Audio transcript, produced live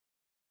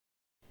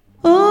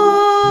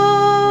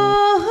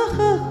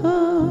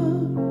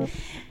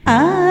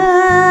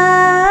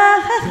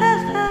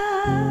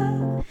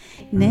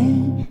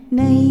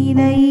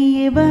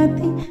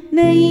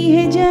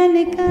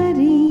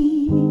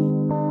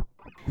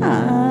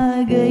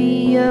आ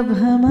गई अब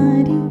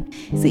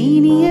हमारी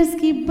सीनियर्स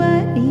की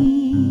बारी।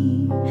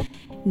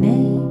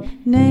 नई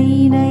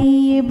नई नई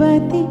ये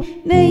बातें,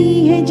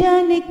 नई है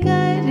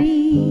जानकारी।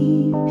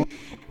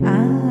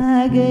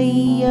 आ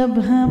गई अब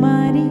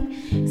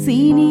हमारी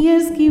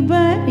सीनियर्स की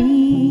बारी।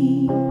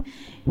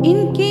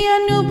 इनके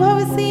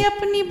अनुभव से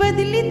अपनी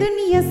बदली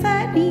दुनिया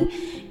सारी।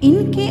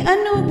 इनके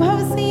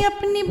अनुभव से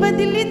अपनी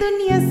बदली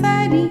दुनिया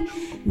सारी।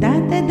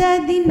 दादा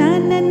दादी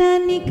नाना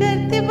नानी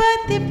करते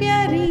बातें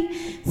प्यारी।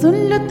 सुन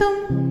लो तुम,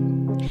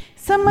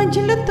 समझ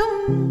लो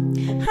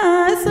तुम,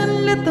 हाँ सुन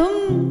लो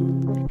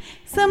तुम,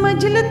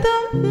 समझ लो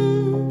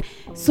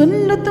तुम। सुन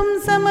लो तुम,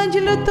 समझ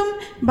लो तुम,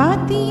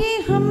 बात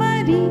ये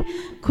हमारी।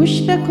 खुश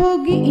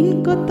रखोगे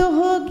इनको तो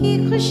होगी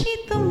खुशी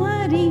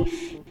तुम्हारी।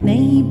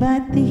 नई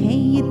बात है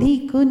ये,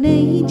 देखो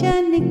नई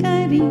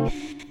जानकारी।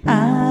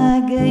 आ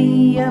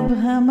गई अब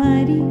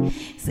हमारी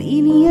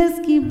सीनियर्स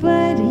की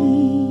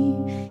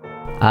बारी।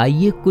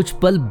 आइए कुछ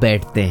पल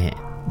बैठते हैं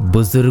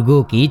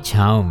बुजुर्गों की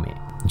छांव में।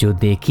 जो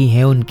देखी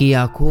है उनकी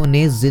आंखों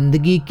ने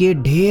जिंदगी के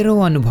ढेरों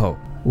अनुभव,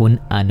 उन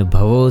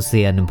अनुभवों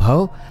से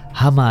अनुभव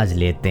हम आज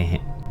लेते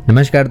हैं।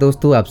 नमस्कार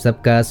दोस्तों, आप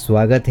सबका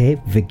स्वागत है।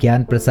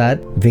 विज्ञान प्रसार,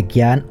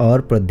 विज्ञान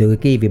और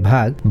प्रौद्योगिकी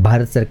विभाग,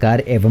 भारत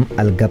सरकार एवं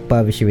अलगप्पा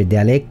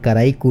विश्वविद्यालय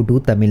कराईकुडू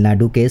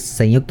तमिलनाडु के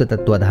संयुक्त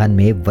तत्वाधान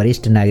में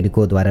वरिष्ठ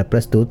नागरिकों द्वारा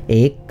प्रस्तुत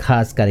एक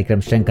खास कार्यक्रम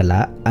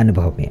श्रृंखला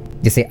अनुभव में,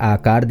 जिसे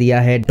आकार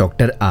दिया है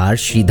डॉक्टर आर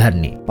श्रीधर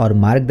ने और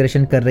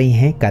मार्गदर्शन कर रही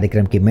हैं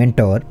कार्यक्रम की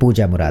मेंटोर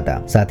पूजा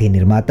मुरादा। साथ ही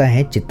निर्माता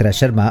हैं चित्रा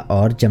शर्मा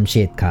और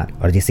जमशेद खान,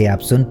 और जिसे आप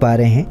सुन पा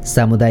रहे हैं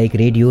सामुदायिक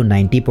रेडियो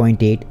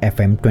 90.8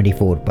 FM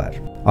 24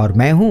 पर। और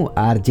मैं हूं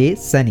आरजे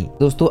सनी।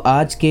 दोस्तों,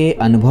 आज के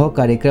अनुभव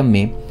कार्यक्रम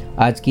में,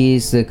 आज की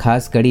इस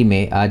खास कड़ी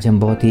में आज हम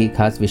बहुत ही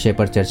खास विषय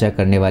पर चर्चा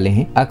करने वाले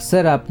हैं।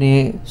 अक्सर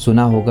आपने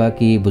सुना होगा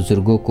कि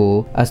बुजुर्गों को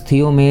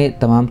अस्थियों में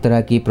तमाम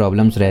तरह की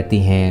प्रॉब्लम्स रहती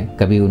हैं।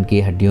 कभी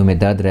उनकी हड्डियों में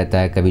दर्द रहता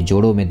है, कभी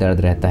जोड़ों में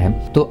दर्द रहता है।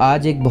 तो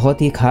आज एक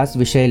बहुत ही खास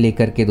विषय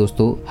लेकर के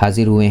दोस्तों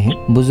हाजिर हुए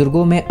हैं,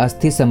 बुजुर्गों में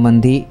अस्थि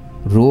संबंधी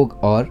रोग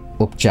और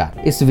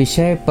उपचार। इस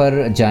विषय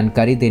पर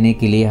जानकारी देने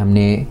के लिए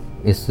हमने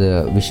इस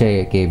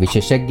विषय के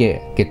विशेषज्ञ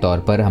के तौर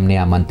पर हमने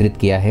आमंत्रित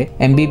किया है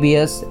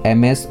MBBS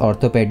MS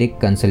orthopaedic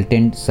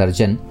consultant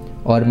surgeon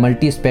और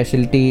multi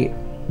speciality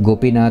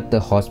Gopinath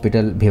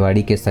hospital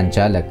Bhiwadi के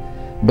संचालक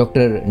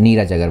डॉक्टर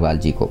नीरज अग्रवाल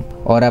जी को।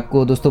 और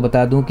आपको दोस्तों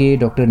बता दूं कि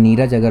डॉक्टर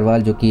नीरज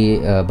अग्रवाल जो कि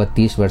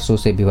 32 वर्षों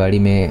से भिवाड़ी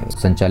में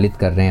संचालित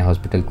कर रहे हैं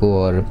हॉस्पिटल को,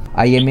 और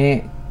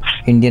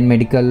IMA इंडियन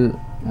मेडिकल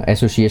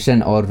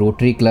एसोसिएशन और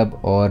रोटरी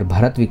क्लब और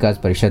भारत विकास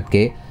परिषद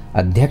के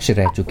अध्यक्ष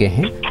रह चुके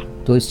हैं,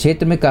 तो इस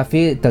क्षेत्र में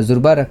काफ़ी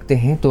तजुर्बा रखते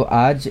हैं। तो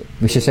आज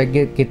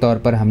विशेषज्ञ के तौर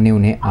पर हमने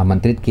उन्हें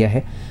आमंत्रित किया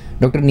है।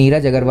 डॉक्टर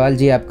नीरज अग्रवाल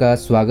जी, आपका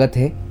स्वागत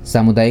है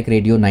सामुदायिक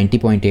रेडियो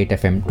 90.8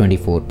 FM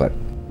 24 पर।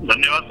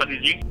 धन्यवाद सनी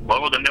जी, बहुत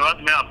बहुत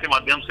धन्यवाद। मैं आपके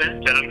माध्यम से,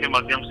 चैनल के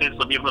माध्यम से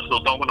सभी अपने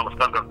श्रोताओं को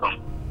नमस्कार करता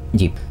हूँ।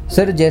 जी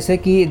सर, जैसे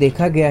कि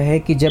देखा गया है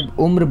कि जब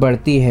उम्र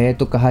बढ़ती है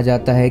तो कहा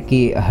जाता है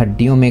कि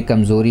हड्डियों में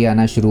कमज़ोरी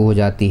आना शुरू हो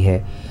जाती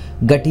है।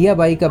 गठिया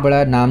बाई का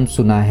बड़ा नाम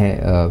सुना है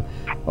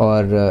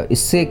और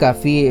इससे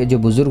काफ़ी जो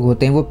बुज़ुर्ग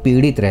होते हैं वो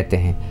पीड़ित रहते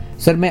हैं।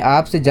 सर, मैं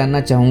आपसे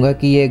जानना चाहूँगा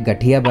कि ये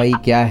गठिया बाई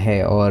क्या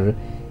है और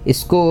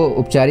इसको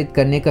उपचारित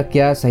करने का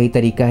क्या सही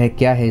तरीका है,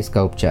 क्या है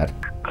इसका उपचार?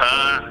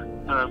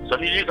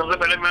 सनी जी, सबसे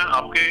पहले मैं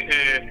आपके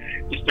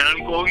इस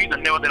चैनल को ही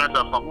धन्यवाद देना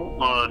चाहता हूँ,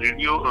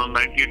 रेडियो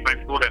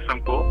 98.4 FM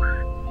को,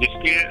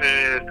 जिसके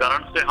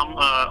कारण से हम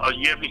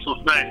ये अपनी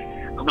सूचनाएं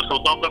अपने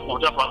श्रोताओं तक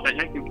पहुँचा पाते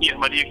हैं, क्योंकि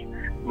हमारी एक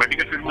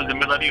मेडिकल फील्ड में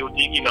जिम्मेदारी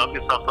होती है कि इलाज के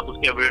साथ साथ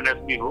उसकी अवेयरनेस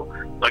भी हो,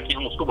 ताकि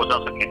हम उसको बचा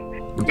सकें,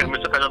 क्योंकि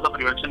हमेशा कहा जाता है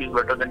prevention is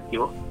better than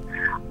cure.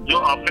 जो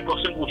आपने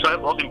क्वेश्चन पूछा है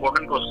बहुत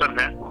इंपॉर्टेंट क्वेश्चन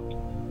है,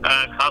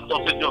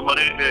 खासतौर से जो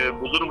हमारे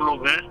बुजुर्ग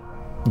लोग हैं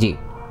जी,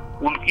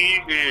 उनकी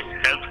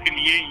हेल्थ के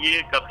लिए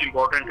ये काफी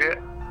इंपॉर्टेंट है।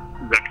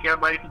 गठिया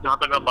बाई की जहाँ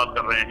तक आप बात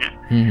कर रहे हैं,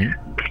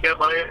 गठिया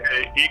बाई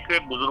एक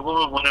बुजुर्गों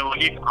में होने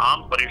वाली एक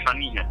आम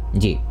परेशानी है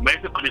जी। मैं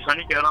इसे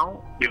परेशानी कह रहा हूँ,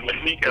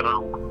 बीमारी नहीं कह रहा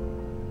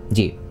हूँ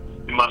जी।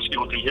 बीमारी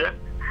होती है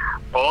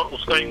और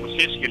उसका एक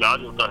विशेष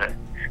इलाज होता है,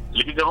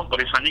 लेकिन जब हम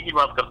परेशानी की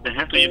बात करते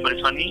हैं तो ये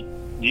परेशानी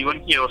जीवन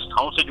की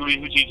अवस्थाओं से जुड़ी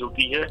हुई चीज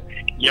होती है,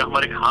 या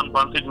हमारे खान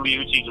पान से जुड़ी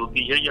हुई चीज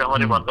होती है, या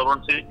हमारे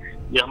वातावरण से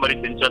या हमारी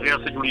दिनचर्या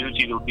से जुड़ी हुई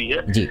चीज होती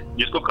है,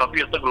 जिसको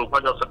काफी हद तक रोका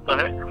जा सकता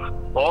है।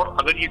 और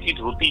अगर ये चीज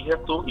होती है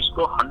तो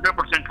इसको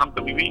 100% हम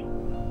कभी भी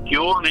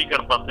क्योर नहीं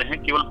कर पाते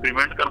हैं, केवल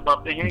प्रिवेंट कर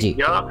पाते हैं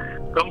या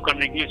कम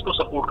करने के लिए इसको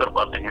सपोर्ट कर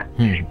पाते हैं।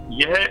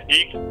 यह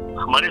एक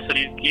हमारे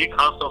शरीर की,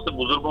 खास तौर से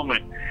बुजुर्गों में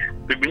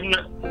विभिन्न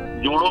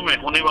जोड़ों में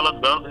होने वाला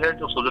दर्द है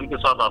जो सूजन के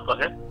साथ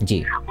आता है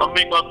जी। अब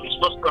मैं एक बात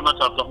स्पष्ट करना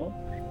चाहता हूँ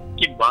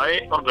कि बाय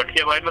और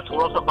गठिया बाय में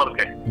थोड़ा सा फर्क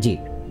है जी।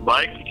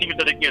 बाय किसी भी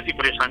तरह की ऐसी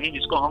परेशानी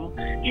जिसको हम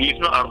इंग्लिश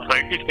में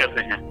आर्थराइटिस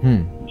कहते हैं,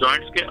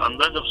 जॉइंट्स के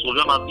अंदर जब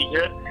सूजन आती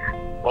है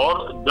और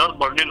दर्द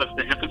बढ़ने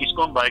लगते हैं तो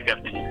इसको हम बाय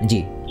कहते हैं जी।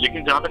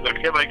 लेकिन जहाँ तक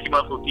गठिया बाय की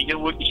बात होती है,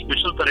 वो एक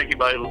स्पेशल तरह की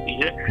बाय होती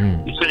है,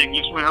 जिसे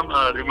इंग्लिश में हम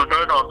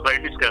रिमेटॉइड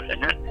आर्थराइटिस कहते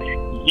हैं।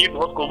 ये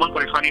बहुत कॉमन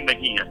परेशानी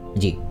नहीं है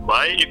जी।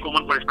 बाय एक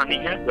कॉमन परेशानी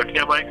है,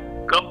 गठिया बाय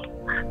कम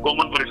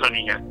कॉमन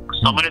परेशानी है।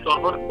 सामान्य तौर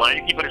पर बाय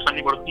की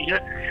परेशानी बढ़ती है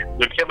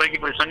गठिया बाई की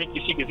परेशानी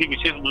किसी किसी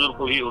विशेष बुजुर्ग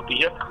को ही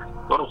होती है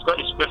और उसका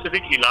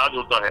स्पेसिफिक इलाज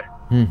होता है।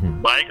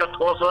 बाई का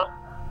थोड़ा सा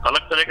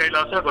अलग तरह का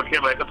इलाज है,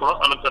 गठिया बाई का थोड़ा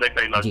अलग तरह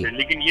का इलाज है,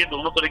 लेकिन ये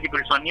दोनों तरह की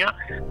परेशानियां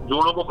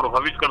जोड़ों को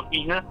प्रभावित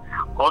करती हैं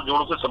और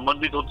जोड़ों से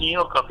संबंधित होती हैं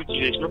और काफी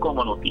चीजें इसमें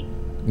कॉमन होती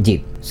हैं।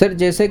 जी सर,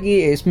 जैसे कि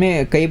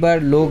इसमें कई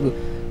बार लोग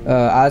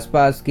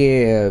आसपास के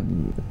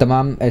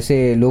तमाम ऐसे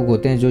लोग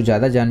होते हैं जो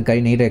ज़्यादा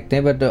जानकारी नहीं रखते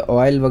हैं, बट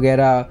ऑयल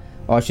वगैरह,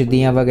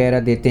 औषधियाँ वगैरह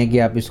देते हैं कि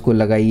आप इसको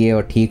लगाइए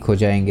और ठीक हो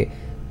जाएंगे।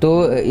 तो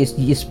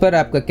इस पर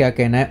आपका क्या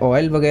कहना है?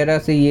 ऑयल वगैरह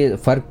से ये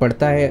फ़र्क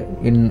पड़ता है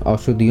इन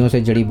औषधियों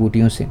से, जड़ी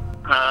बूटियों से?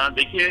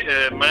 देखिए,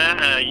 मैं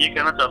ये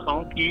कहना चाहता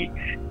हूँ कि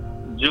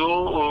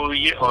जो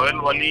ये ऑयल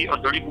वाली और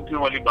जड़ी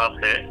बूटियों वाली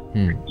बात है,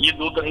 ये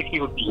दो तरह की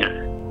होती है।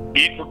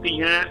 एक होती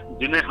है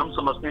जिन्हें हम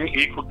समझते हैं,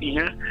 एक होती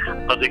है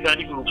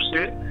आधिकारिक रूप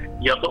से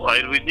या तो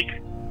आयुर्वेदिक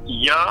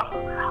या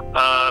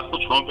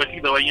कुछ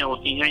होम्योपैथिक दवाइयां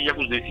होती हैं या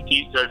कुछ देसी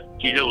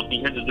चीजें होती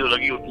हैं जो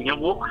लगी होती हैं,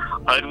 वो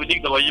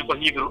आयुर्वेदिक दवाइयों का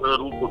ही एक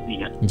रूप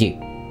होती है जी।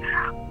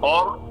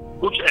 और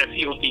कुछ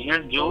ऐसी होती हैं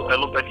जो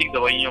एलोपैथिक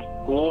दवाइयों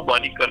को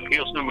बारीक करके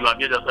उसमें मिला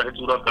दिया जाता है,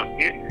 चूरा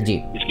करके जी।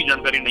 इसकी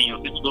जानकारी नहीं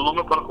होती, तो दोनों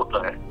में फर्क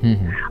होता है।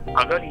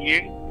 अगर ये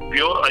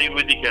प्योर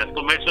आयुर्वेदिक है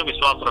तो मैं इसमें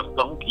विश्वास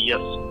रखता हूँ कि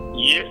यस,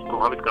 ये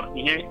प्रभावित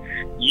करती हैं,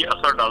 ये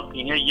असर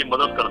डालती हैं, ये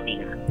मदद करती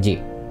हैं जी,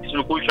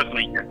 इसमें कोई शक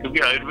नहीं है। क्योंकि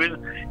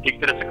आयुर्वेद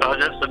एक तरह से कहा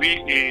जाए सभी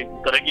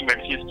तरह की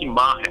मेडिसिन की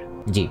माँ है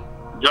जी,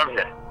 जड़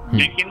है।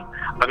 लेकिन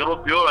अगर वो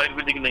प्योर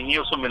आयुर्वेदिक नहीं है,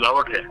 उसमें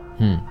मिलावट है,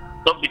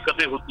 तब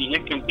दिक्कतें होती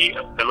हैं। क्योंकि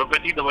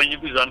एलोपैथी दवाइयों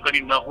की जानकारी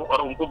ना हो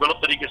और उनको गलत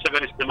तरीके से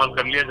अगर इस्तेमाल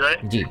कर लिया जाए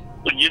जी,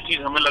 तो ये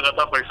चीज हमें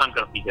लगातार परेशान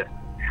करती है।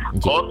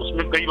 और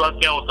उसमें कई बार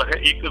क्या होता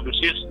है, एक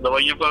विशेष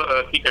दवाइयों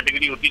की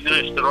कैटेगरी होती है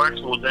जिन्हें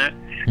स्टेरॉइड्स बोलते हैं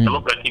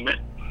एलोपैथी में।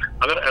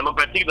 अगर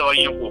एलोपैथिक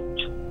दवाइयों को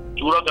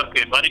चूरा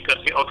करके, बारीक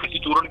करके और किसी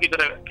चूर्ण की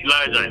तरह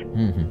खिलाया जाए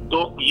तो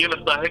ये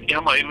लगता है कि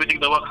हम आयुर्वेदिक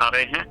दवा खा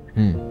रहे हैं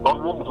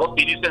और वो बहुत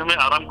तेजी से हमें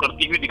आराम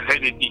करती हुई दिखाई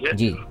देती है,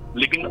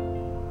 लेकिन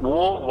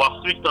वो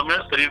वास्तविकता में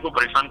शरीर को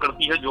परेशान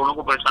करती है, जोड़ों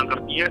को परेशान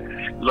करती है,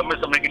 लंबे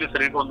समय के लिए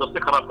शरीर को अंदर से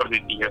खराब कर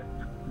देती है,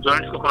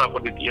 जॉइंट्स को खराब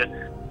कर देती है।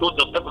 तो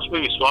जब तक उस पर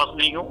विश्वास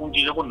नहीं हो, उन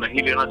चीजों को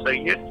नहीं लेना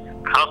चाहिए।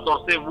 खास तौर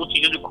से वो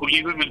चीजें जो खुली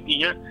हुई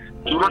मिलती हैं,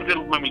 चूर्ण के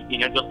रूप में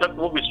मिलती हैं, जब तक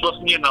वो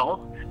विश्वसनीय ना हो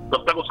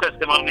तब तक उसका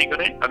इस्तेमाल नहीं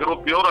करें। अगर वो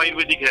प्योर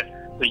आयुर्वेदिक है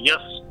तो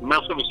यस, मैं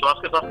उसको विश्वास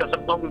के साथ कह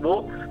सकता हूँ कि वो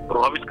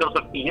प्रभावित कर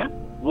सकती हैं।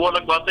 वो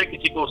अलग बात है,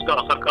 किसी को उसका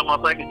असर कम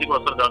आता है, किसी को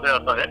असर ज्यादा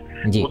आता है,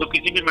 वो तो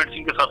किसी भी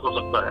मेडिसिन के साथ हो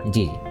सकता है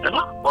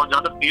ना। और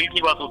जहाँ तक तेल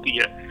की बात होती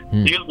है,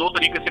 तेल दो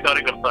तरीके से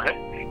कार्य करता है।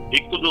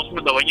 एक तो जो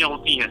उसमें दवाइयां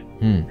होती हैं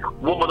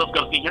वो मदद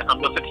करती हैं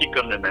अंदर से ठीक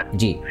करने में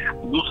जी।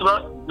 दूसरा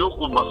जो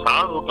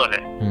मसाज होता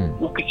है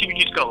वो किसी भी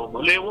चीज का हो,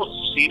 भले वो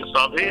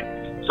सादे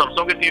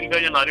सरसों के तेल का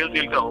या नारियल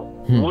तेल का हो,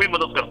 वो भी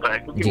मदद करता है,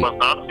 क्योंकि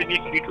मसाज से भी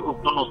एक हीट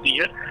उत्पन्न होती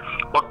है।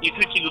 और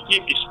तीसरी चीज होती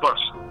है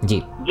स्पर्श,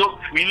 जो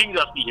फीलिंग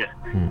आती है,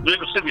 जो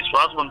एक उससे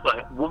विश्वास बनता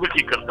है, वो भी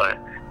ठीक करता है।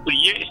 तो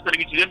ये इस तरह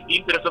की चीजें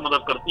तीन तरह से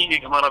मदद करती है।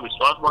 एक हमारा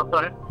विश्वास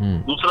बढ़ता है,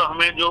 दूसरा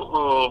हमें जो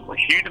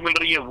हीट मिल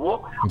रही है वो,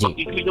 और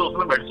तीसरी जो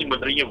उसमें मेडिसिन मिल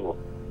रही है वो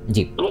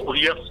जी, तो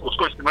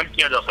उसको इस्तेमाल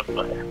किया जा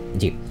सकता है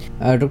जी।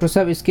 डॉक्टर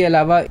साहब, इसके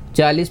अलावा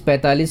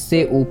 40-45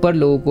 से ऊपर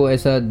लोगों को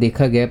ऐसा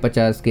देखा गया,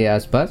 50 के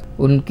आसपास,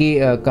 उनकी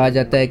कहा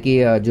जाता है कि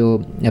जो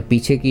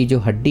पीछे की जो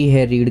हड्डी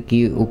है रीढ़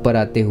की ऊपर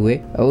आते हुए,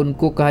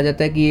 उनको कहा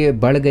जाता है कि ये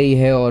बढ़ गई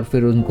है और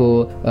फिर उनको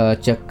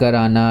चक्कर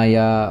आना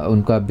या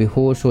उनका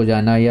बेहोश हो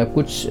जाना या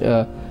कुछ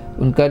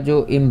उनका जो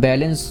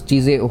इम्बैलेंस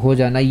चीज़ें हो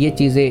जाना, ये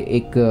चीज़ें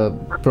एक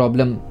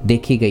प्रॉब्लम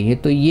देखी गई है।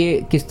 तो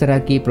ये किस तरह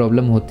की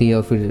प्रॉब्लम होती है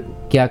और फिर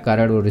क्या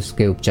कारण और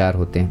इसके उपचार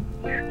होते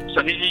हैं?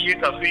 सनी जी, ये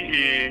काफी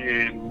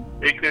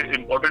एक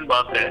इम्पोर्टेंट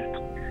बात है।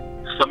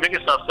 समय के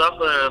साथ साथ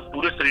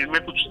पूरे शरीर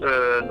में कुछ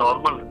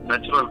नॉर्मल,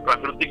 नेचुरल,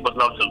 प्राकृतिक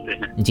बदलाव चलते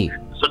हैं जी,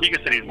 सभी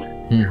के शरीर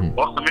में,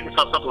 और समय के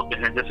साथ साथ होते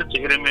हैं। जैसे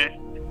चेहरे में,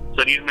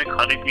 शरीर में,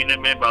 खाने पीने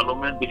में, बालों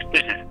में दिखते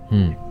हैं,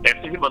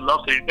 ऐसे ही बदलाव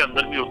शरीर के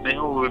अंदर भी होते हैं।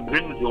 वो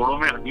विभिन्न जोड़ों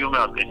में, हड्डियों में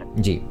आते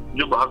हैं जी,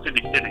 जो बाहर से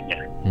दिखते नहीं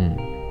है,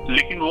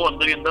 लेकिन वो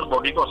अंदर ही अंदर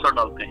बॉडी को असर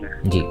डालते हैं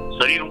जी।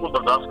 शरीर उनको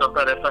बर्दाश्त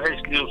करता रहता है,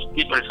 इसलिए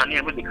उसकी परेशानी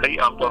हमें दिखाई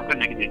आमतौर पर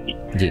नहीं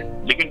देती जी।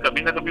 लेकिन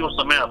कभी ना कभी वो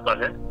समय आता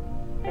है,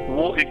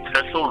 वो एक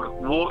थ्रेशोल्ड,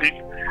 वो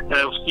एक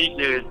उसकी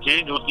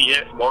चेंज होती है,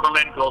 बॉर्डर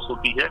लाइन क्रॉस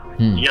होती है।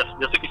 यस,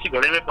 जैसे किसी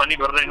घड़े में पानी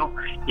भर रहे हो,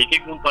 एक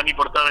एक बूंद पानी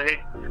पड़ता रहे,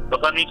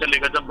 पता नहीं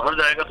चलेगा, जब भर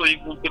जाएगा तो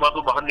एक बूंद के बाद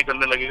वो बाहर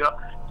निकलने लगेगा,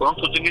 तो हम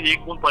सोचेंगे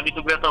एक बूंद पानी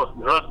तो गया था,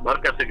 घड़ा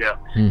भर कैसे गया।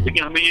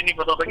 लेकिन हमें ये नहीं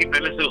पता था कि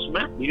पहले से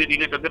उसमें धीरे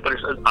धीरे करके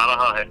परेशानी आ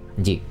रहा है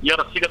जी।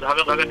 या रस्सी का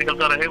धागा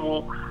निकलता रहे,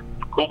 वो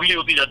खोखली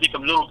होती जाती,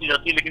 कमजोर होती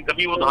जाती है, लेकिन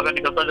कभी वो धागा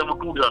निकलता है जब वो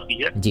टूट जाती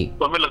है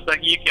तो हमें लगता है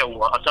कि ये क्या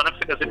हुआ, अचानक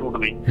से कैसे टूट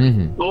गई।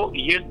 तो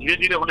ये धीरे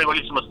धीरे होने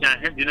वाली समस्याएं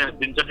हैं जिन्हें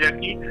दिनचर्या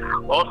की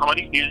और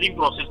हमारी एजिंग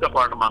प्रोसेस का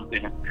पार्ट मानते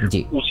हैं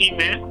जी। उसी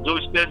में जो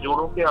इसके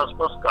जोड़ों के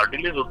आसपास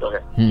कार्टिलेज होता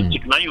है, जो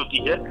चिकनाई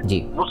होती है,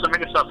 वो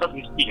समय के साथ साथ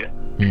घिसती है।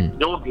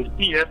 जब वो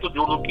घिसती है तो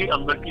जोड़ों के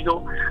अंदर की जो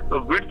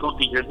विड्थ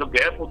होती है, जो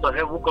गैप होता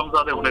है, वो कम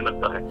ज्यादा होने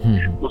लगता है।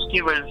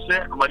 उसकी वजह से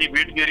हमारी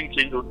वेट बेयरिंग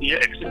चेंज होती है,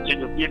 एक्सेस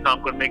चेंज होती है,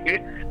 काम करने के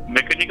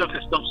मैकेनिकल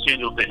सिस्टम्स चेंज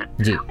साइज होते हैं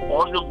जी।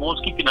 और जो बोन्स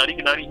की किनारी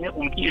किनारी है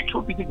उनकी एक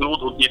छोटी सी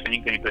ग्रोथ होती है कहीं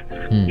कहीं पे,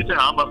 जिसे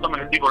आम भाषा में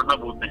हड्डी बढ़ना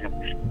बोलते हैं।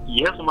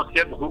 यह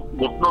समस्या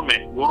घुटनों में,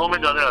 गोड़ों में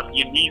ज्यादा आती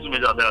है, नीज में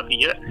ज्यादा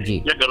आती है,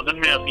 या गर्दन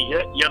में आती है,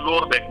 या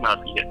लोअर बैक में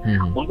आती है।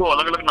 उनको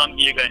अलग अलग नाम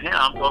दिए गए हैं।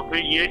 आमतौर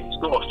पर ये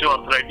इसको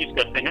ऑस्टियोआर्थराइटिस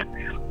कहते हैं।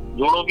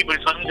 जोड़ों की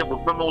परेशानी जब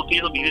घुटनों में होती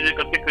है तो धीरे धीरे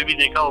करके कभी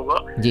देखा होगा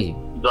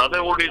ज्यादा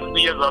ओल्ड एज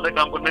में या ज्यादा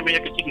काम करने में या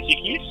किसी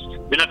की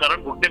बिना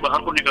कारण घुटने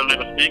बाहर को निकलने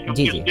लगते हैं,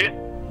 क्योंकि उसके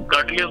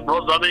कार्टिलेज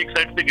बहुत ज्यादा एक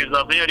साइड से गिर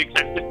जाते हैं और एक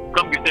साइड से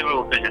कम गिरते हुए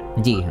होते हैं।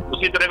 जी हाँ।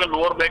 उसी तरह का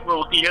लोअर बैक में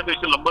होती है तो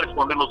इसे लंबर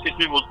स्पॉन्डिलोसिस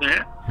भी बोलते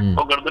हैं,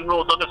 और गर्दन में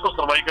होता है तो इसको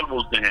सर्वाइकल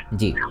बोलते हैं।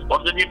 जी।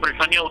 और जब ये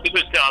परेशानियां होती है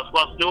तो इसके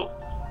आसपास जो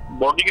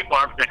बॉडी के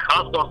पार्ट्स हैं,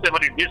 खास तौर से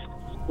हमारी डिस्क,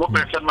 वो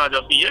प्रेशर में आ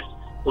जाती है।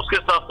 उसके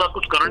साथ साथ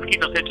कुछ करंट की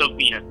नसें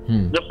चलती हैं।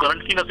 जब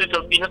करंट की नसें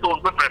चलती हैं तो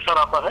उन पर प्रेशर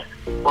आता है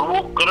और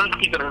वो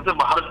करंट की तरह से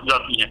बाहर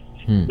जाती हैं।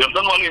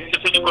 गर्दन वाले हिस्से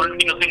से जो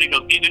करंट की नसें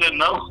निकलती है, जिन्हें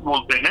नर्व्स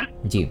बोलते हैं,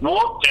 वो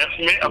चेस्ट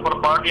में, अपर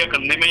पार्ट या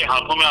कंधे में या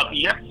हाथों में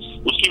आती है।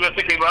 उसकी वजह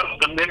से कई बार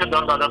कंधे में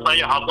दर्द आ जाता है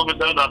या हाथों में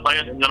दर्द आता है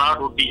या झंझनाहट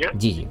होती है,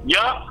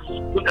 या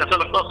कुछ ऐसा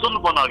लगता है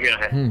सुन्नपन आ गया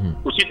है।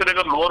 उसी तरह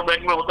का लोअर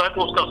बैक में होता है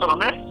तो उसका असर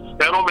हमें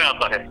पैरों में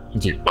आता है,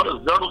 पर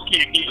जड़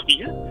उसकी एक ही होती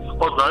है।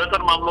 और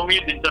ज्यादातर मामलों में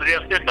ये दिनचर्या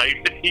से,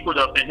 डाइट से ठीक हो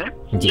जाते हैं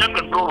या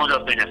कंट्रोल हो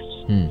जाते हैं।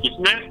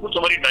 इसमें कुछ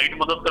हमारी डाइट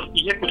मदद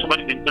करती है, कुछ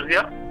हमारी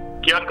दिनचर्या,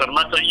 क्या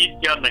करना चाहिए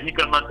क्या नहीं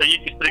करना चाहिए,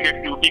 किस तरह की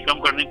एक्टिविटी कम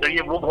करनी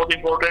चाहिए, वो बहुत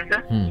इंपॉर्टेंट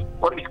है।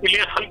 और इसके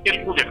लिए हल्की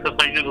कुछ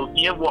एक्सरसाइजेज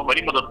होती हैं, वो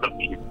हमारी मदद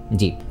करती है।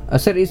 जी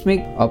सर,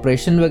 इसमें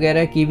ऑपरेशन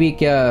वगैरह की भी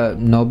क्या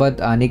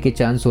नौबत आने के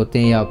चांस होते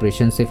हैं, या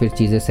ऑपरेशन से फिर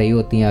चीजें सही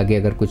होती हैं आगे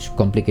अगर कुछ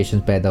कॉम्प्लिकेशन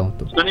पैदा हो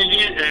तो?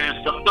 सुनिए,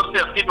 70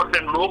 से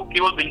 80% लोग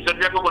केवल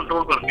दिनचर्या को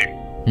कंट्रोल करके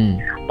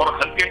और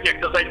हल्की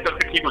एक्सरसाइज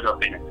करके ठीक हो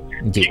जाते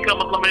हैं। ठीक का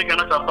मतलब मैं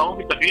कहना चाहता हूँ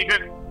कि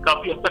तकलीफें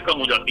काफी हद तक कम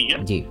हो जाती हैं,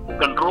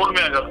 कंट्रोल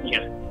में आ जाती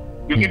हैं,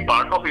 क्योंकि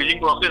पार्ट ऑफ एजिंग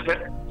प्रोसेस है।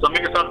 समय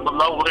के साथ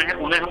बदलाव हो रहे हैं,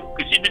 उन्हें हम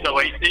किसी भी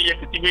दवाई से या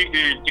किसी भी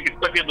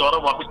चिकित्सा के द्वारा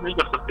वापस नहीं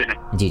कर सकते हैं।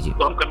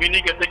 तो हम कभी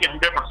नहीं कहते कि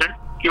 100%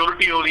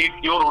 क्योरिटी हो रही है,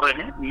 क्योर हो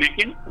रहे हैं,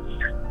 लेकिन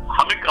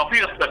हमें काफी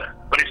हद तक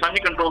परेशानी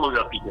कंट्रोल हो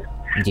जाती है।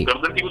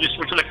 गर्दन की कुछ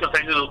स्पेशल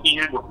एक्सरसाइजेज होती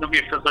हैं, घुटनों की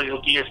एक्सरसाइज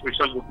होती है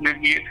स्पेशल, घुटने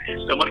की,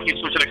 कमर की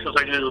स्पेशल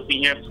एक्सरसाइजेज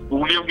होती हैं,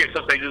 उंगलियों की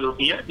एक्सरसाइजेज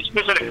होती है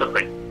स्पेशल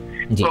एक्सरसाइज।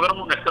 तो अगर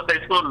हम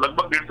एक्सरसाइज को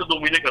लगभग 1.5 से 2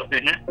 महीने करते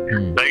हैं,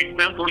 डाइट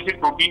में हम थोड़ी सी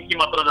प्रोटीन की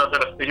मात्रा ज्यादा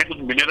रखते हैं,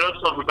 कुछ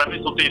मिनरल्स और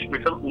विटामिन होते हैं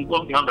स्पेशल, उनको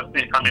हम ध्यान रखते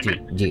हैं खाने में,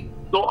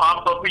 तो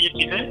आमतौर पर ये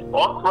चीजें,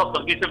 और थोड़ा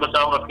सर्दी से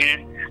बचाव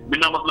रखें,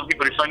 बिना मतलब की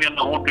परेशानियां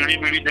ना हो, टेढ़ी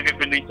मेढ़ी जगह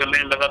पे नहीं चलें,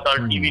 लगातार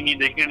टीवी नहीं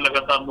देखें,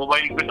 लगातार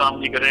मोबाइल पे काम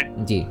नहीं करें,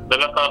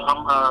 लगातार हम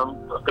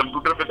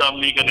कंप्यूटर पे काम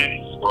नहीं करें,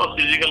 थोड़ा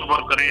फिजिकल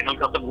वर्क करें,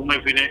 हल्का सा घूमे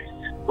फिरे,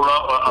 थोड़ा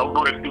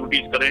आउटडोर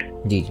एक्टिविटीज करें।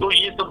 तो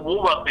ये सब वो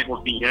बातें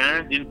होती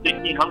हैं जिनसे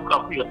कि हम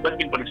काफी हद तक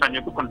इन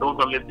परेशानियों को कंट्रोल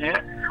कर लेते हैं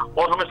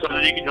और हमें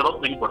सर्जरी की जरूरत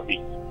नहीं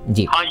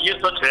पड़ती। हाँ, ये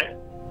सच है,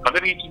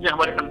 अगर ये चीजें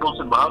हमारे कंट्रोल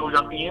से बाहर हो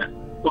जाती हैं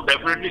तो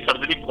डेफिनेटली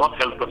सर्जरी बहुत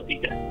हेल्प करती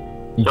है।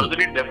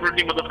 सर्जरी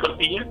डेफिनेटली मदद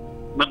करती है।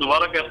 मैं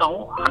दोबारा कहता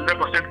हूँ,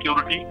 100%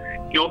 क्योरिटी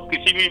क्यों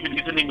किसी भी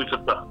विधि से नहीं मिल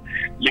सकता,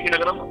 लेकिन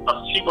अगर हम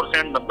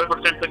 80%,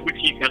 90% तक भी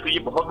ठीक है तो ये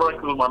बहुत बड़ा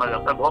क्योर माना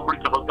जाता है, बहुत बड़ी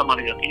सफलता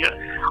मानी जाती है।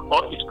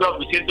 और इसका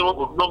विशेष जो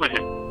घुटनों में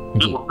है,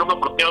 जो घुटनों का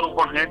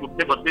प्रत्यारोपण है,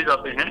 घुटने बदले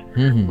जाते हैं,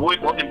 वो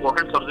एक बहुत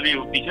इंपॉर्टेंट सर्जरी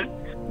होती है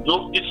जो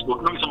इस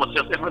घुटनों की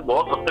समस्या से हमें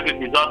बहुत हद तक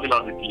निजात दिला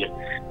देती है।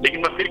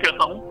 लेकिन मैं फिर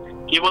कहता हूँ,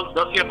 केवल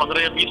 10 या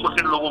 15 या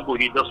 20% लोगों को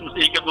ही, 10 में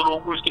से 1 या 2 लोगों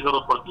को इसकी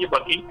जरूरत पड़ती है,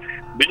 बाकी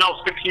बिना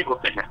उसके ठीक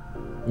होते हैं।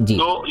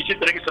 तो इसी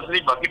तरह की सर्जरी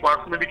बाकी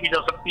पार्ट्स में भी की जा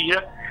सकती है,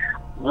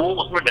 वो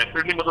उसमें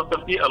डेफिनेटली मदद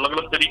करती है अलग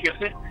अलग तरीके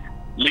से।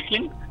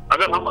 लेकिन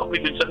अगर हम अपनी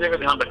दिनचर्या का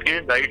ध्यान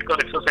रखें, डाइट का,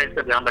 एक्सरसाइज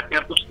का ध्यान रखें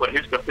और कुछ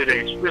परहेज करते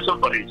रहे, स्पेशल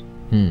परहेज,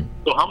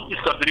 तो हम इस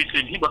सर्जरी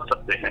से भी बच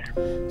सकते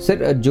हैं।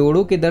 सर,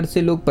 जोड़ों के दर्द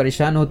से लोग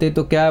परेशान होते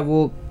तो क्या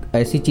वो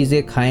ऐसी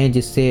चीज़ें खाएं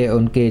जिससे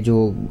उनके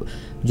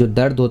जो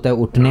दर्द होता है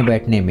उठने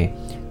बैठने में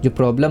जो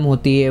प्रॉब्लम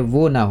होती है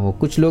वो ना हो?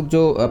 कुछ लोग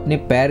जो अपने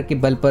पैर के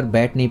बल पर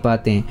बैठ नहीं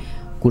पाते हैं,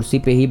 कुर्सी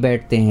पे ही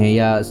बैठते हैं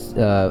या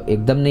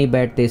एकदम नहीं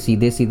बैठते,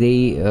 सीधे सीधे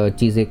ही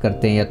चीज़ें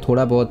करते हैं या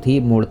थोड़ा बहुत ही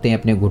मोड़ते हैं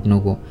अपने घुटनों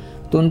को,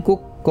 तो उनको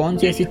कौन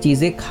सी ऐसी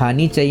चीज़ें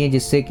खानी चाहिए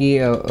जिससे कि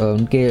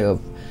उनके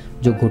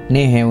जो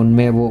घुटने हैं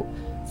उनमें वो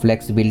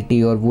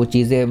फ्लेक्सिबिलिटी और वो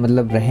चीज़ें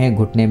मतलब रहें,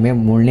 घुटने में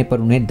मुड़ने पर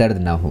उन्हें दर्द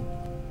ना हो?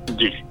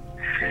 जी,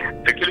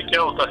 एक्चुअली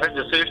क्या होता है,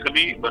 जैसे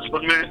कभी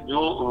बचपन में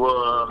जो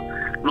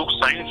लोग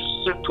साइंस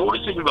से थोड़ी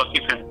सी भी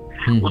वाकिफ हैं,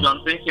 वो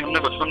जानते हैं कि हमने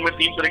बचपन में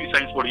 3 तरह की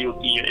साइंस पढ़ी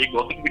होती है। एक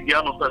भौतिक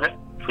विज्ञान होता है,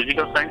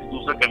 फिजिकल साइंस,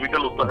 दूसरा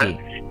केमिकल होता है,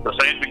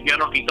 रसायन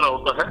विज्ञान, और तीसरा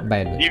होता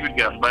है जीव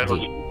विज्ञान,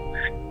 बायोलॉजी।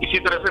 इसी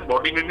तरह से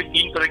बॉडी में भी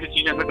 3 तरह की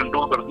चीजें हमें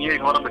कंट्रोल करती हैं।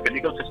 एक हमारा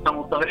मैकेनिकल सिस्टम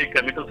होता है, एक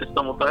केमिकल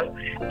सिस्टम होता है,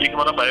 एक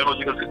हमारा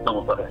बायोलॉजिकल सिस्टम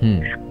होता है।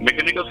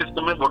 मैकेनिकल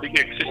सिस्टम में बॉडी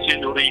की एक्सिस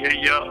चेंज हो रही है,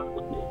 या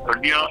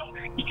हड्डियां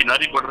की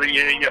किनारी बढ़ रही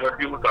है, या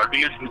हड्डियों में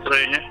कार्टिलेज घिस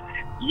रहे हैं,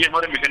 ये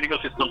हमारे मैकेनिकल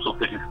सिस्टम्स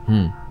होते हैं।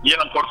 ये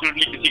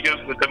अनफॉर्चुनेटली किसी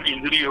का कभी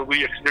इंजरी हो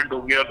गई, एक्सीडेंट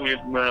हो गया, कोई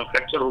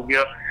फ्रैक्चर हो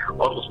गया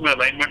और उसमें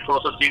अलाइनमेंट थोड़ा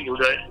सा चेंज हो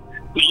जाए,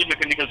 तो ये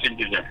मैकेनिकल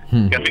चेंजेस हैं।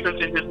 केमिकल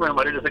चेंजेस में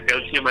हमारे जैसे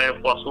कैल्शियम है,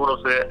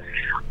 फास्फोरस है,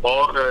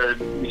 और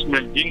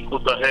इसमें जिंक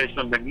होता है,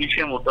 इसमें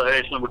मैग्नीशियम होता है,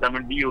 इसमें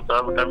विटामिन डी होता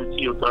है, विटामिन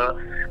सी होता है,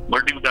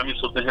 मल्टीविटामिन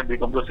होते हैं, बी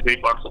कॉम्प्लेक्स के कई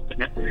पार्ट्स होते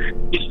हैं,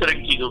 इस तरह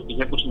की चीज होती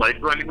है। कुछ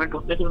माइक्रो एलिमेंट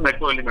होते हैं, कुछ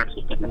मैक्रो एलिमेंट्स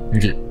होते हैं,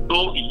 तो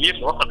ये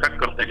बहुत अफेक्ट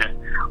करते हैं।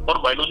 और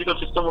बायोलॉजिकल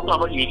सिस्टम होता है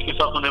हमारी एज के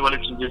साथ होने वाले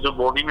चेंजेस, जो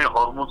बॉडी में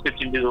हार्मोन्स के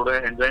चेंजेस हो रहे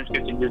हैं, एंजाइम्स के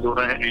चेंजेस हो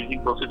रहे हैं,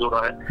 एजिंग प्रोसेस हो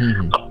रहा है।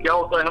 अब क्या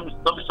होता है, हम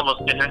सब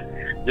समझते हैं,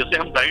 जैसे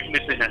हम डाइट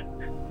लेते हैं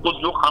तो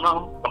जो खाना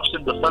हम अब से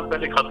 10 साल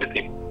पहले खाते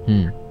थे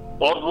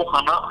और वो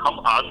खाना हम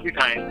आज भी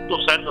खाएं तो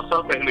शायद 10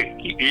 साल पहले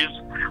की एज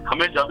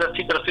हमें ज्यादा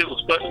अच्छी तरह से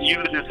उसका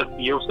यील्ड दे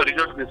सकती है, उसका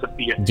रिजल्ट दे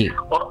सकती है,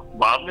 और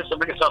बाद में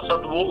समय के साथ साथ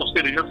वो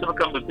उसके रिजल्ट से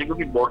कम मिलती है,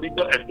 क्योंकि बॉडी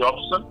का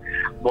एब्जॉर्प्शन,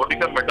 बॉडी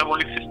का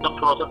मेटाबॉलिक सिस्टम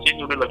थोड़ा सा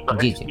चेंज होने लगता है।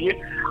 इसलिए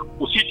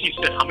उसी चीज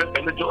से हमें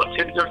पहले जो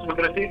अच्छे रिजल्ट मिल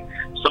रहे थे,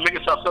 समय के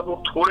साथ साथ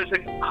वो थोड़े से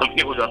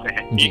हल्के हो जाते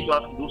हैं। एक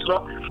बात। दूसरा,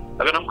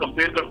 अगर हम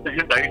कंपेयर करते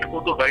हैं डाइट को,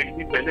 तो डाइट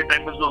भी पहले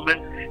टाइम में जो हमें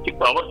एक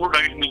पावरफुल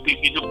डाइट मिलती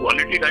थी, जो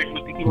क्वालिटी डाइट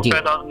मिलती थी, वो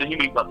शायद आज नहीं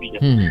मिल पाती है।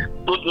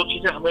 तो जो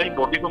चीजें हमारी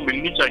बॉडी को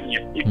मिलनी चाहिए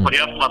एक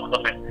पर्याप्त मात्रा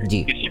में,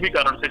 किसी भी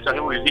कारण से, चाहे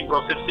वो एजिंग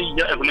प्रोसेस से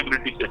या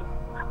अवेलेबिलिटी से,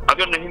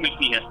 अगर नहीं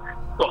मिलती है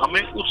तो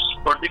हमें उस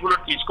पर्टिकुलर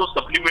चीज को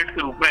सप्लीमेंट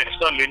के रूप में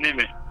एक्स्ट्रा लेने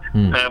में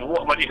वो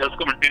हमारी हेल्थ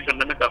को मेंटेन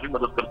करने में काफी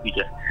मदद करती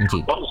है।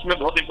 और उसमें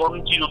बहुत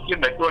इंपॉर्टेंट चीज होती है,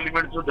 मैक्रो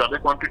एलिमेंट जो ज्यादा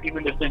क्वांटिटी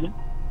में लेते हैं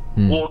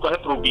वो होता है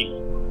प्रोटीन।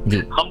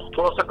 हम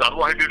थोड़ा सा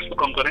कार्बोहाइड्रेट्स को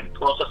कम करें,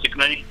 थोड़ा सा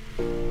चिकनाई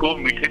को,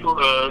 मीठे को,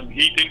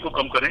 घी तेल को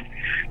कम करें।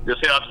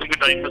 जैसे आजकल के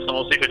टाइम में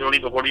समोसे, कचौड़ी,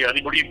 पकौड़ी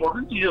आदि बड़ी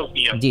इंपॉर्टेंट चीजें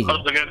होती हैं, हर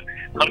जगह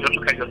हर घर में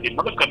खाई जाती है।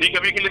 मतलब कभी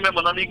कभी के लिए मैं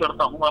मना नहीं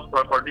करता हूँ, आप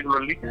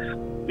पर्टिकुलरली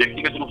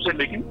व्यक्तिगत रूप से,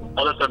 लेकिन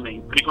ज्यादातर नहीं,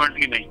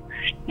 फ्रीक्वेंटली नहीं।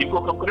 इनको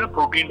कम करें,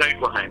 प्रोटीन डाइट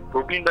बढ़ाएं।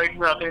 प्रोटीन डाइट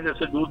में आते हैं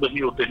जैसे दूध, दही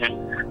होते हैं,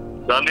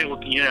 दालें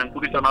होती हैं,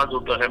 अंकुरित अनाज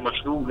होता है,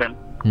 मशरूम है,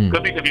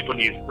 कभी कभी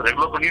पनीर।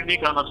 रेगुलर पनीर नहीं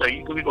खाना चाहिए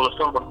क्योंकि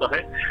कोलेस्ट्रॉल बढ़ता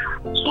है।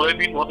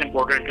 सोयाबीन बहुत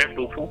इंपॉर्टेंट है,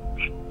 टोफू।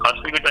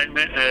 आजकल के टाइम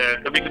में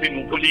कभी कभी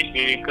मूंगफली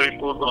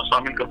को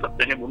शामिल कर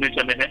सकते हैं, भुने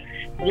चने हैं,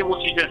 ये वो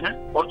चीजें हैं।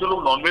 और जो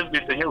लोग नॉनवेज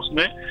लेते हैं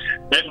उसमें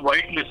एग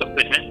व्हाइट ले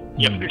सकते हैं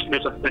या फिश ले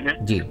सकते हैं,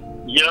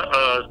 या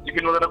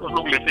चिकन वगैरह कुछ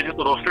लोग लेते हैं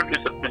तो रोस्टेड ले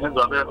सकते हैं,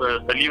 ज्यादा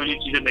तली हुई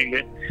चीजें नहीं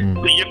ले।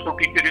 तो ये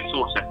प्रोटीन के रिच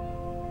सोर्स है।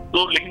 तो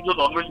लेकिन जो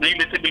नॉनवेज नहीं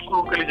लेते, बिल्कुल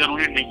उनके लिए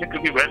जरूरी नहीं है,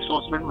 क्योंकि वेज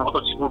सोर्स में बहुत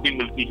अच्छी प्रोटीन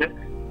मिलती है।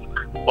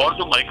 और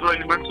जो माइक्रो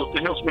एलिमेंट्स होते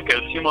हैं उसमें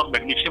कैल्शियम और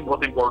मैग्नीशियम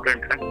बहुत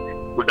इंपॉर्टेंट है,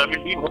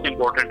 विटामिन डी बहुत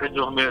इंपॉर्टेंट है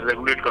जो हमें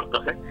रेगुलेट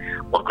करता है,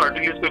 और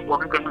कार्टिलेज को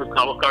इंपॉर्टेंट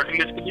करना।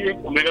 कार्टिलेज के लिए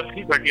ओमेगा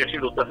 3 फैटी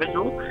एसिड होता है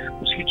जो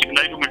उसकी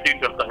चिकनाई को मेंटेन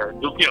करता है,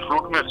 जो कि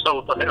अखरोट में अच्छा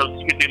होता है,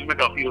 अलसी के तेल में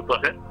काफी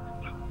होता है,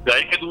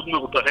 गाय के दूध में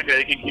होता है,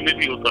 गाय के घी में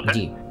भी होता है।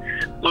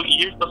 तो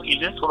ये सब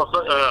चीजें थोड़ा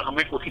सा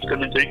हमें कोशिश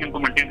करनी चाहिए कि इनको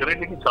मेंटेन करें,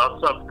 लेकिन साथ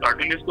साथ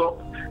कार्टिलेज को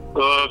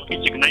की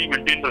चिकनाई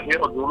मेंटेन रहे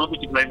और जोड़ों की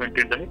चिकनाई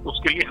मेंटेन रहे,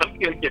 उसके लिए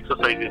हल्की हल्की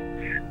एक्सरसाइज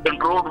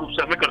कंट्रोल रूप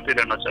से हमें करते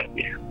रहना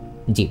चाहिए।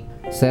 जी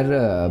सर,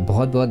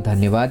 बहुत बहुत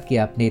धन्यवाद कि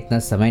आपने इतना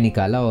समय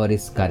निकाला और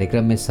इस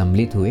कार्यक्रम में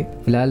सम्मिलित हुए।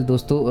 फिलहाल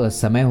दोस्तों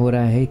समय हो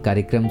रहा है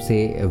कार्यक्रम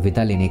से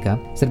विदा लेने का।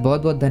 सर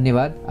बहुत बहुत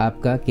धन्यवाद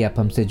आपका कि आप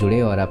हमसे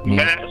जुड़े और अपने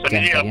आपका भी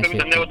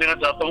धन्यवाद देना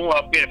चाहता हूँ,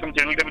 आपके एफएम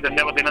चैनल का भी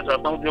धन्यवाद देना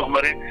चाहता हूँ जो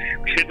हमारे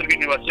क्षेत्र के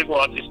निवासियों को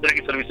आज इस तरह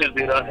की सर्विसेज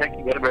दे रहा है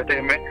कि घर बैठे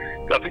हमें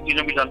काफी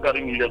चीजों की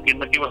जानकारी मिल जाती है,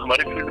 न केवल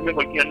हमारे फील्ड में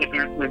बल्कि अन्य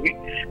फील्ड में भी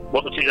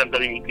बहुत अच्छी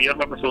जानकारी मिलती है।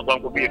 मैं अपने श्रोताओं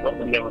को भी एक बार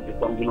धन्यवाद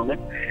देता हूँ जिन्होंने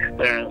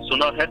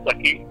सुना है,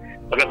 ताकि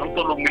अगर हम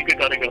तो लोग मिलकर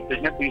कार्य करते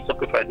हैं तो ये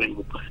सबके फायदा ही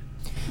होता है।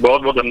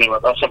 बहुत बहुत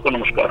धन्यवाद, आप सबको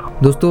नमस्कार।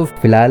 दोस्तों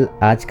फिलहाल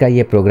आज का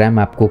ये प्रोग्राम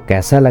आपको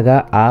कैसा लगा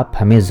आप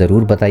हमें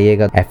ज़रूर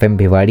बताइएगा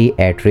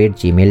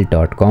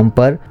fmbhiwadi@gmail.com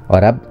पर।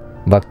 और अब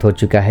वक्त हो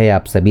चुका है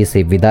आप सभी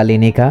से विदा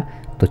लेने का,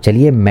 तो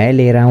चलिए मैं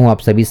ले रहा हूँ आप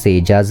सभी से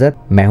इजाज़त।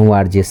 मैं हूँ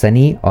आरजे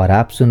सनी और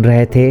आप सुन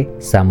रहे थे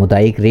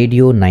सामुदायिक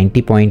रेडियो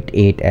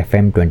 90.8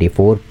 FM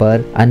 24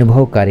 पर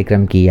अनुभव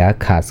कार्यक्रम की यह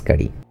खास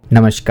कड़ी।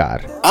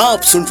 नमस्कार। आप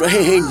सुन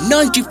रहे हैं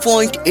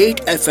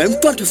 90.8 FM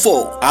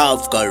 24,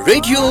 आपका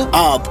रेडियो,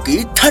 आपकी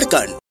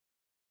धड़कन।